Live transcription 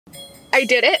I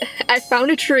did it. I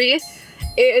found a tree.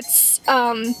 It's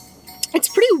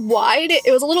pretty wide.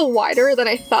 It was a little wider than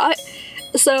I thought,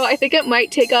 so I think it might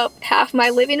take up half my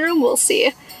living room. We'll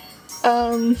see.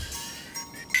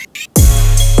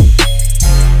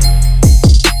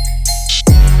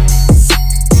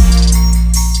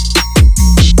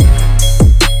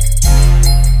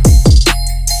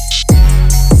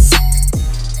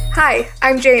 Hi,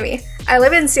 I'm Jamie. I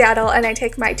live in Seattle and I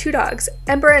take my two dogs,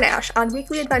 Ember and Ash, on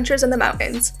weekly adventures in the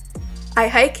mountains. I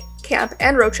hike, camp,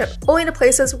 and road trip only to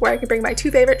places where I can bring my two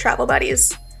favorite travel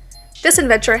buddies. This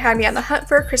adventure had me on the hunt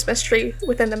for a Christmas tree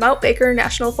within the Mount Baker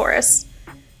National Forest.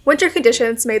 Winter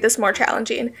conditions made this more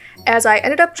challenging, as I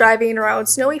ended up driving around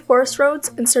snowy forest roads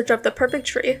in search of the perfect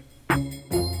tree.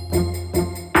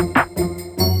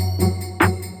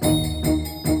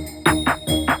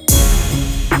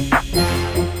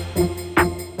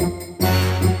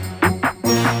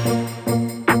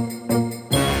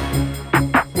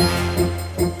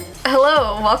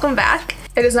 Hello, welcome back.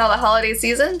 It is now the holiday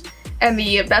season, and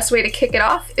the best way to kick it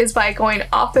off is by going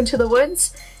off into the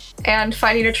woods and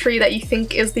finding a tree that you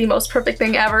think is the most perfect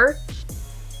thing ever,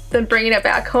 then bringing it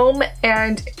back home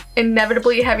and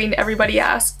inevitably having everybody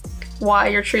ask why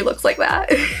your tree looks like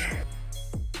that.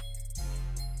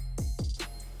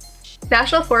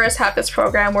 National forests have this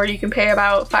program where you can pay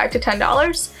about $5 to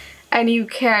 $10 and you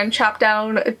can chop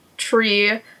down a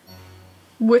tree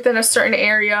within a certain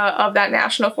area of that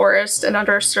national forest and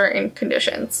under certain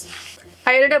conditions.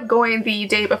 I ended up going the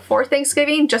day before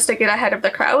Thanksgiving just to get ahead of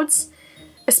the crowds,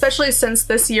 especially since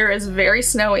this year is very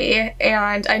snowy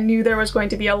and I knew there was going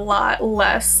to be a lot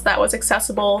less that was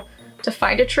accessible to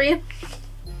find a tree.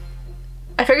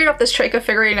 I figured out this trick of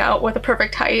figuring out what the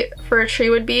perfect height for a tree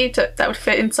would be that would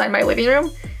fit inside my living room.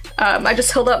 I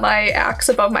just held up my axe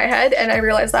above my head and I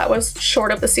realized that was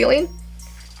short of the ceiling.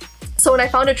 So when I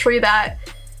found a tree that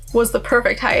was the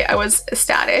perfect height, I was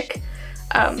ecstatic.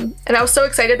 And I was so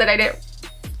excited that I didn't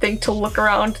think to look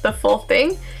around the full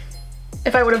thing.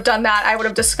 If I would have done that, I would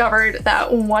have discovered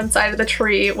that one side of the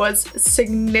tree was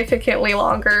significantly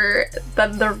longer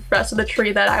than the rest of the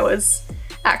tree that I was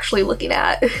actually looking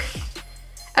at.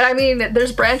 And I mean,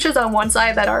 there's branches on one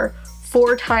side that are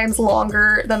 4 times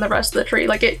longer than the rest of the tree.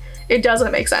 Like it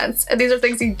doesn't make sense. And these are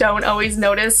things you don't always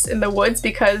notice in the woods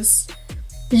because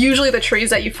usually the trees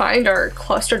that you find are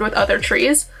clustered with other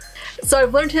trees. So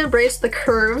I've learned to embrace the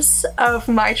curves of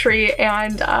my tree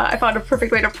and I found a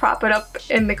perfect way to prop it up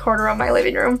in the corner of my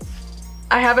living room.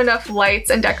 I have enough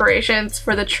lights and decorations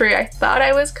for the tree I thought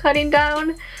I was cutting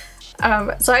down.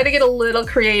 So I had to get a little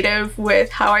creative with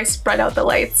how I spread out the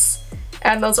lights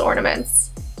and those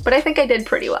ornaments. But I think I did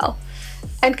pretty well.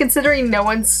 And considering no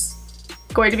one's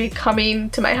going to be coming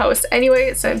to my house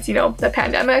anyway since, you know, the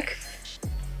pandemic,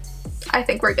 I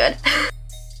think we're good.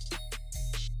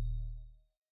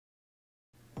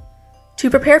 To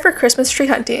prepare for Christmas tree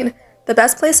hunting, the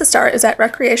best place to start is at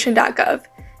recreation.gov.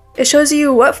 It shows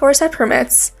you what forests have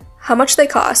permits, how much they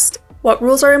cost, what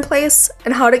rules are in place,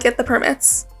 and how to get the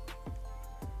permits.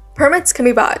 Permits can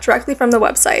be bought directly from the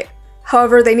website.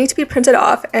 However, they need to be printed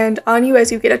off and on you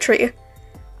as you get a tree.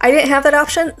 I didn't have that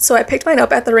option, so I picked mine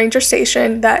up at the ranger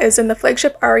station that is in the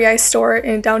flagship REI store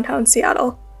in downtown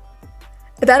Seattle.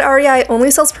 That REI only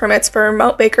sells permits for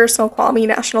Mount Baker Snoqualmie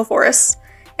National Forest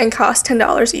and cost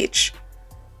 $10 each.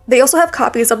 They also have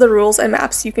copies of the rules and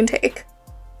maps you can take.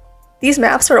 These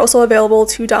maps are also available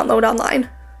to download online.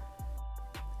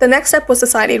 The next step was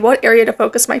deciding what area to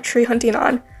focus my tree hunting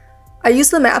on. I used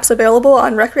the maps available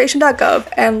on recreation.gov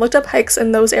and looked up hikes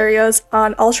in those areas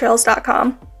on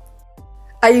alltrails.com.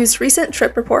 I used recent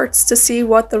trip reports to see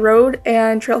what the road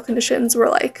and trail conditions were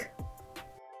like.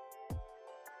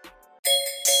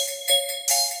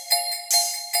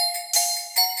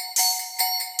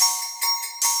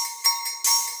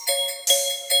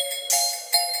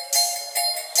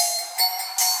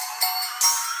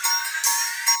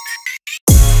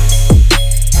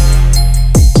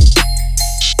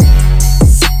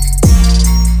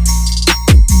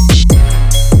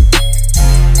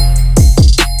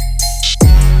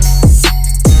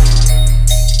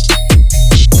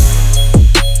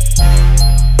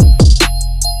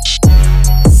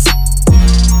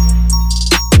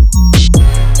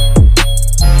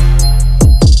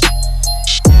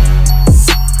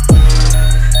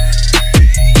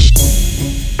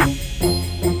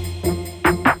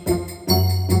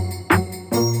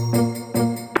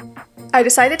 I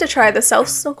decided to try the South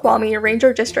Snoqualmie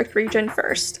Ranger District region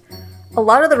first. A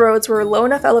lot of the roads were low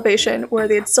enough elevation where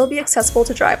they'd still be accessible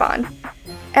to drive on.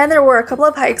 And there were a couple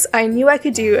of hikes I knew I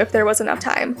could do if there was enough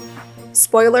time.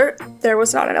 Spoiler, there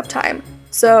was not enough time,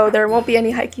 so there won't be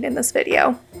any hiking in this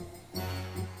video.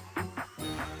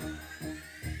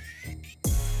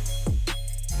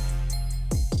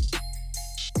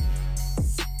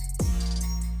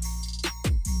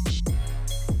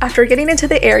 After getting into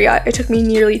the area, it took me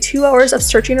nearly 2 hours of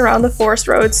searching around the forest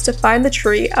roads to find the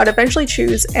tree I'd eventually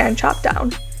choose and chop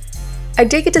down. I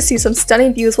did get to see some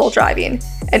stunning views while driving,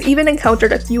 and even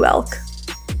encountered a few elk.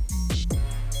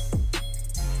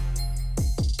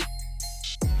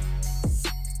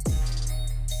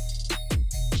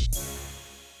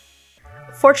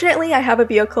 Fortunately, I have a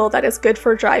vehicle that is good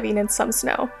for driving in some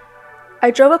snow.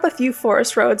 I drove up a few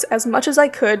forest roads as much as I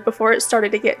could before it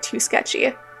started to get too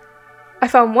sketchy. I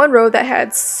found one road that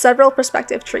had several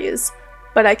prospective trees,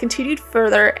 but I continued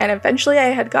further and eventually I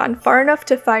had gotten far enough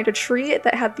to find a tree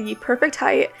that had the perfect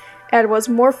height and was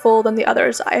more full than the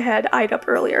others I had eyed up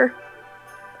earlier.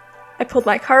 I pulled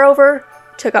my car over,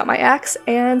 took out my axe,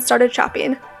 and started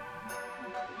chopping.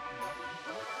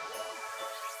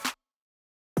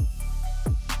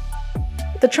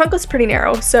 The trunk was pretty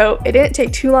narrow, so it didn't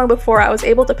take too long before I was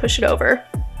able to push it over.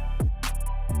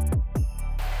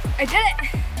 I did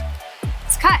it!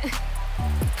 It's cut!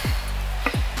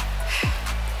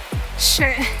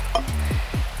 Shit.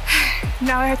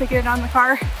 Now I have to get it on the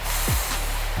car.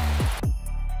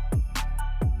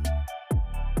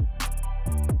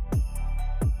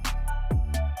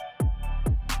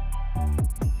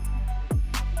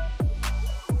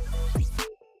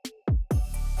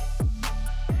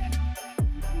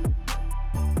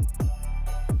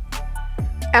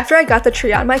 After I got the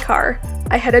tree on my car,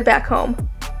 I headed back home,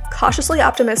 cautiously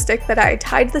optimistic that I had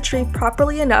tied the tree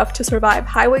properly enough to survive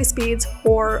highway speeds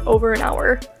for over an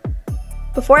hour.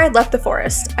 Before I left the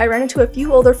forest, I ran into a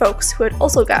few older folks who had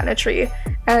also gotten a tree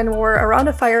and were around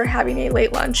a fire having a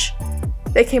late lunch.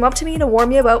 They came up to me to warn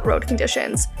me about road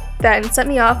conditions, then sent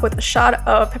me off with a shot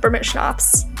of peppermint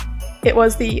schnapps. It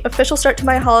was the official start to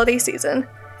my holiday season,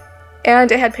 and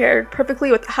it had paired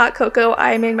perfectly with the hot cocoa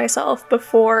I made myself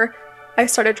before I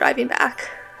started driving back.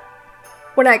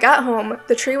 When I got home,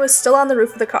 the tree was still on the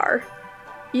roof of the car,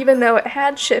 even though it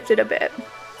had shifted a bit.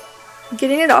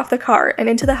 Getting it off the car and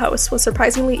into the house was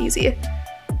surprisingly easy.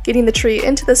 Getting the tree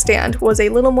into the stand was a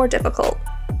little more difficult,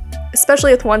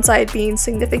 especially with one side being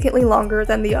significantly longer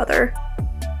than the other.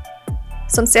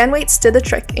 Some stand weights did the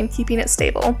trick in keeping it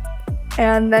stable,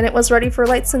 and then it was ready for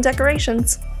lights and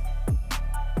decorations.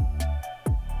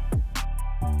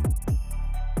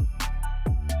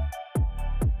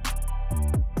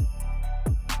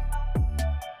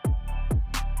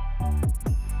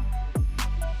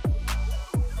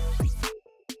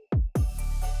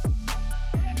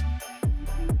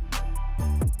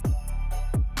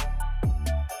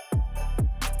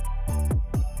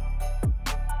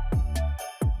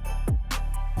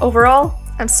 Overall,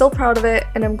 I'm still proud of it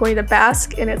and I'm going to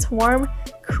bask in its warm,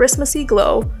 Christmassy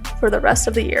glow for the rest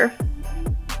of the year.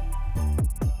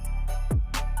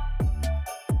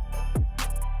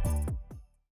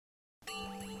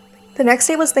 The next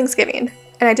day was Thanksgiving,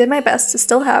 and I did my best to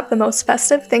still have the most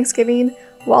festive Thanksgiving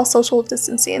while social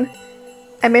distancing.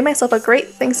 I made myself a great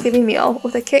Thanksgiving meal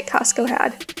with a kit Costco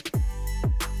had,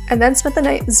 and then spent the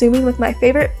night Zooming with my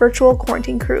favorite virtual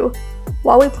quarantine crew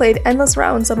while we played endless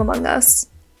rounds of Among Us.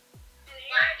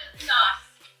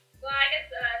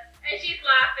 And she's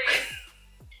laughing.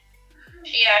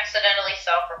 She accidentally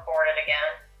self-reported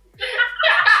again. You're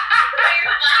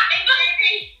laughing,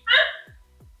 baby.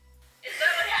 Is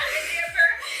that what happened,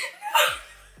 Amber?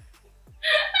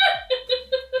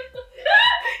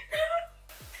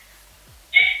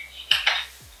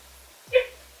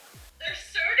 There's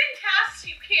certain tasks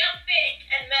you can't fake,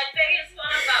 and medbay is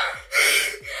one of them.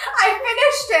 I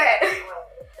finished it!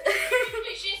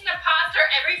 She's an imposter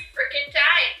every freaking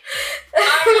time.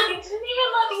 You didn't even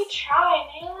let me try,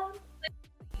 man.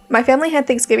 My family had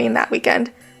Thanksgiving that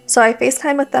weekend, so I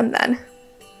FaceTimed with them then.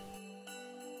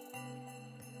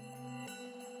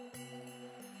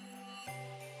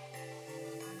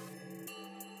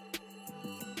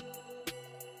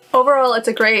 Overall, it's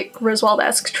a great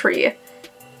Griswold-esque tree.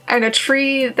 And a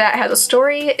tree that has a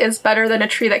story is better than a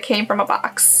tree that came from a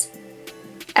box.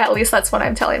 At least that's what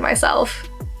I'm telling myself.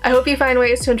 I hope you find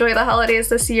ways to enjoy the holidays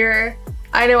this year.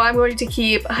 I know I'm going to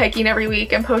keep hiking every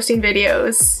week and posting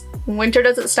videos. Winter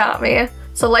doesn't stop me.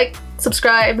 So like,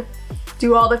 subscribe,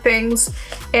 do all the things,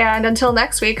 and until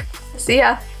next week, see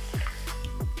ya!